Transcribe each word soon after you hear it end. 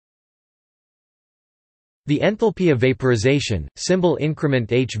The enthalpy of vaporization, symbol increment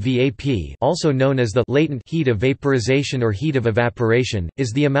HVAP, also known as the latent heat of vaporization or heat of evaporation,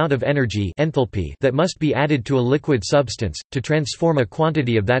 is the amount of energy enthalpy that must be added to a liquid substance, to transform a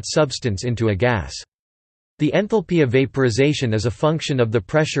quantity of that substance into a gas. The enthalpy of vaporization is a function of the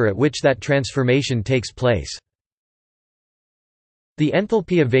pressure at which that transformation takes place. The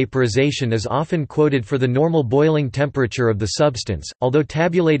enthalpy of vaporization is often quoted for the normal boiling temperature of the substance, although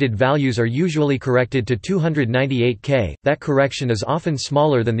tabulated values are usually corrected to 298 K, that correction is often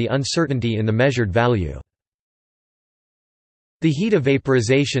smaller than the uncertainty in the measured value. The heat of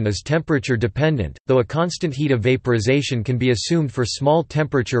vaporization is temperature dependent, though a constant heat of vaporization can be assumed for small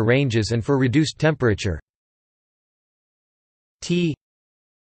temperature ranges and for reduced temperature T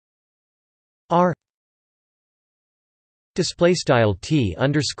R display style T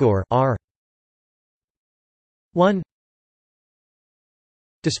underscore R 1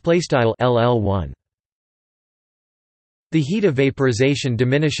 display style LL1. The heat of vaporization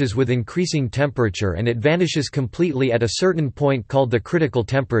diminishes with increasing temperature and it vanishes completely at a certain point called the critical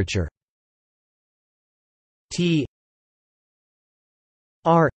temperature T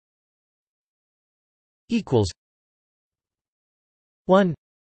R equals 1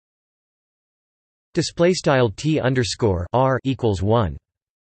 display style T underscore R equals 1.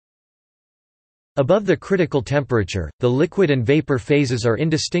 Above the critical temperature, the liquid and vapor phases are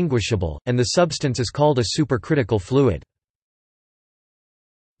indistinguishable, and the substance is called a supercritical fluid.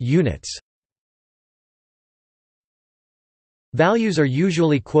 Units. Values are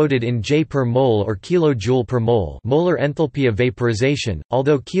usually quoted in J per mole or kilojoule per mole, molar enthalpy of vaporization,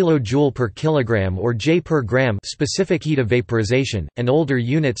 although kilojoule per kilogram or J per gram, specific heat of vaporization, and older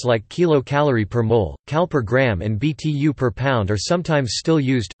units like kilocalorie per mole, cal per gram and BTU per pound are sometimes still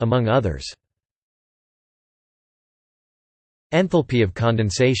used, among others. Enthalpy of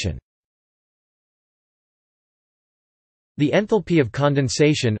condensation. The enthalpy of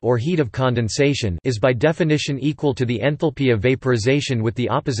condensation or heat of condensation is by definition equal to the enthalpy of vaporization with the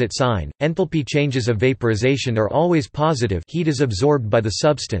opposite sign. Enthalpy changes of vaporization are always positive, heat is absorbed by the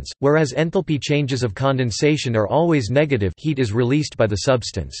substance, whereas enthalpy changes of condensation are always negative, heat is released by the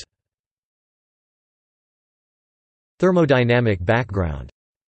substance. Thermodynamic background.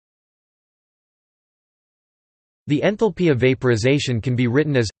 The enthalpy of vaporization can be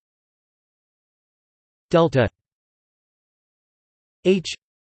written as delta H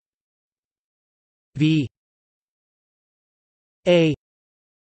V A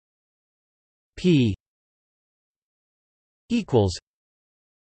P equals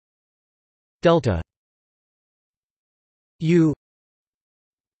delta U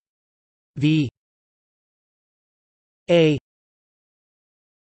V A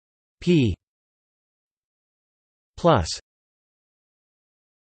P plus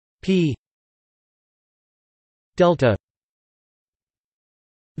P delta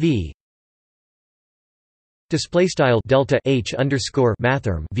V display style delta H underscore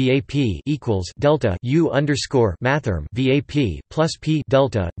mathrm VAP equals delta U underscore mathrm VAP plus P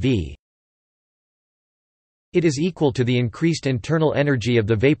delta V. It is equal to the increased internal energy of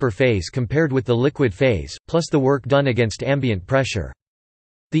the vapor phase compared with the liquid phase, plus the work done against ambient pressure.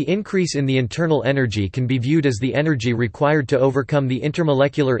 The increase in the internal energy can be viewed as the energy required to overcome the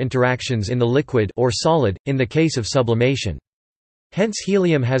intermolecular interactions in the liquid or solid, in the case of sublimation. Hence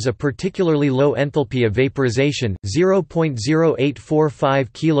helium has a particularly low enthalpy of vaporization,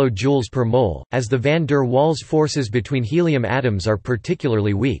 0.0845 kJ per mole, as the van der Waals forces between helium atoms are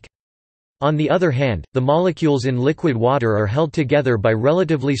particularly weak. On the other hand, the molecules in liquid water are held together by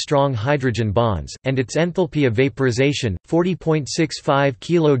relatively strong hydrogen bonds, and its enthalpy of vaporization, 40.65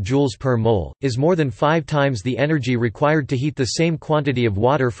 kJ per mole, is more than 5 times the energy required to heat the same quantity of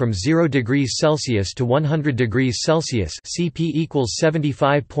water from 0 degrees Celsius to 100 degrees Celsius Cp equals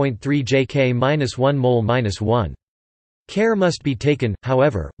 75.3 Jk-1 mol-1. Care must be taken,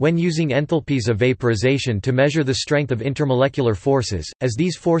 however, when using enthalpies of vaporization to measure the strength of intermolecular forces, as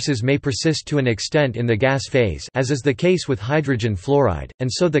these forces may persist to an extent in the gas phase, as is the case with hydrogen fluoride, and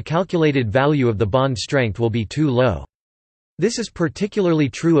so the calculated value of the bond strength will be too low. This is particularly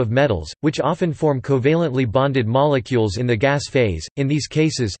true of metals, which often form covalently bonded molecules in the gas phase. In these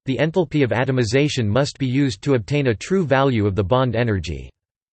cases, the enthalpy of atomization must be used to obtain a true value of the bond energy.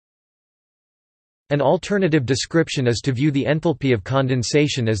 An alternative description is to view the enthalpy of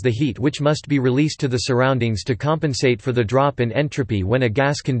condensation as the heat which must be released to the surroundings to compensate for the drop in entropy when a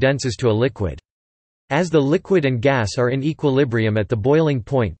gas condenses to a liquid. As the liquid and gas are in equilibrium at the boiling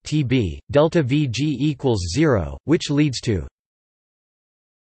point Tb, delta Vg equals 0, which leads to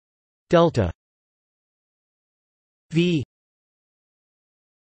delta V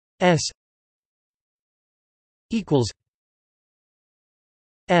S equals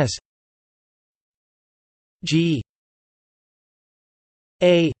S G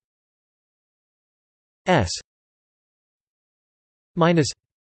A S minus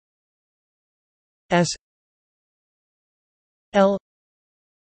S L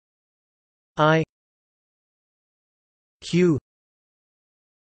I Q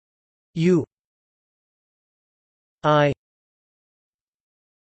U I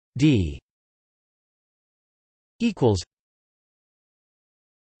D equals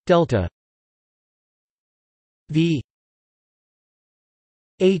delta V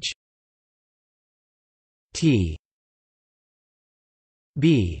H T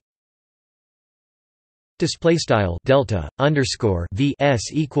B display style delta underscore V S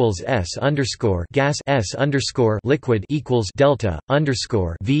equals S underscore gas S underscore liquid equals delta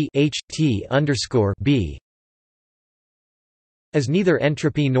underscore V H T underscore B. As neither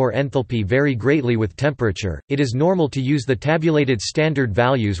entropy nor enthalpy vary greatly with temperature, it is normal to use the tabulated standard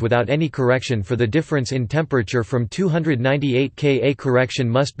values without any correction for the difference in temperature from 298 K. A correction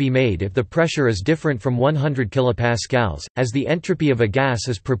must be made if the pressure is different from 100 kPa, as the entropy of a gas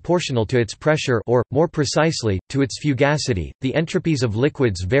is proportional to its pressure or, more precisely, to its fugacity. The entropies of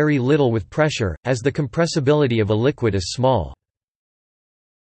liquids vary little with pressure, as the compressibility of a liquid is small.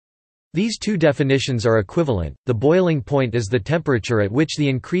 These two definitions are equivalent. The boiling point is the temperature at which the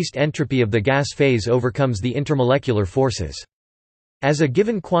increased entropy of the gas phase overcomes the intermolecular forces. As a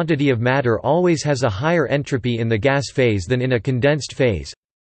given quantity of matter always has a higher entropy in the gas phase than in a condensed phase,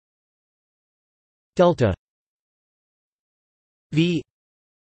 delta V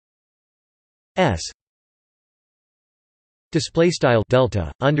S display style delta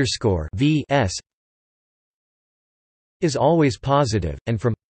underscore V S is always positive, and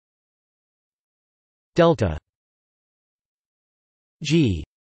from delta G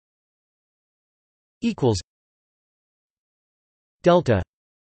equals delta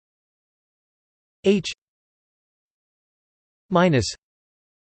H minus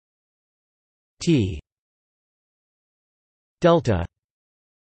T delta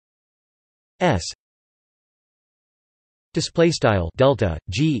S display style delta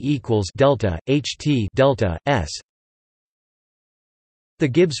G equals delta H T delta S. The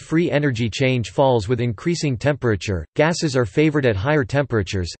Gibbs free energy change falls with increasing temperature. Gases are favored at higher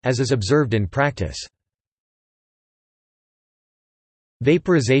temperatures, as is observed in practice.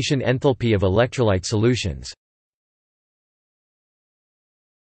 Vaporization enthalpy of electrolyte solutions.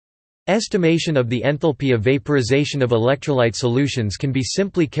 Estimation of the enthalpy of vaporization of electrolyte solutions can be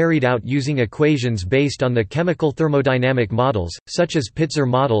simply carried out using equations based on the chemical thermodynamic models, such as Pitzer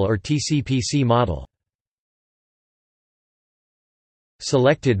model or TCPC model.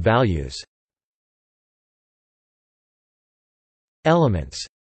 Selected values. Elements.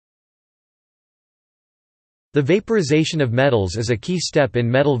 The vaporization of metals is a key step in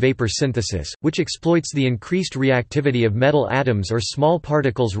metal vapor synthesis, which exploits the increased reactivity of metal atoms or small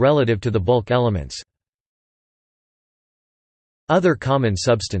particles relative to the bulk elements. Other common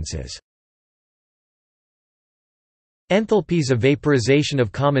substances. Enthalpies of vaporization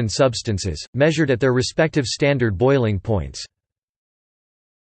of common substances, measured at their respective standard boiling points.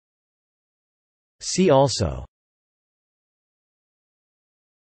 See also: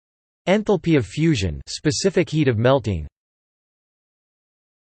 enthalpy of fusion, specific heat of melting;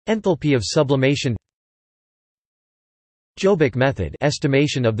 enthalpy of sublimation; Joubik method,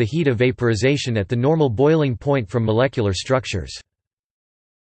 estimation of the heat of vaporization at the normal boiling point from molecular structures.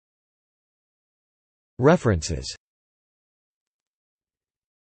 References: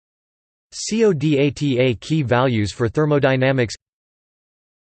 CODATA key values for thermodynamics.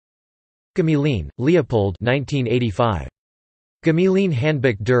 Gmelin, Leopold 1985. Gmelin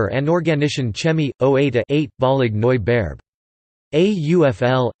Handbuch der anorganischen Chemie, 08-8, Bollig Neu Berb.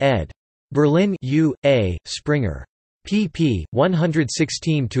 AUFL, ed. Berlin U. A., Springer. pp.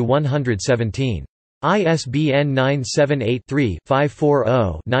 116–117. ISBN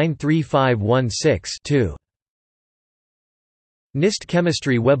 978-3-540-93516-2. NIST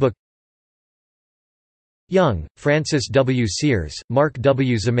Chemistry Webbook. Young, Francis W. Sears, Mark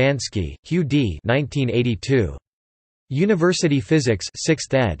W. Zemansky, Hugh D. 1982. University Physics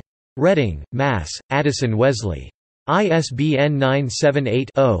 6th ed. Reading, Mass., Addison Wesley. ISBN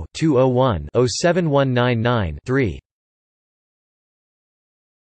 978 0-201-07199-3.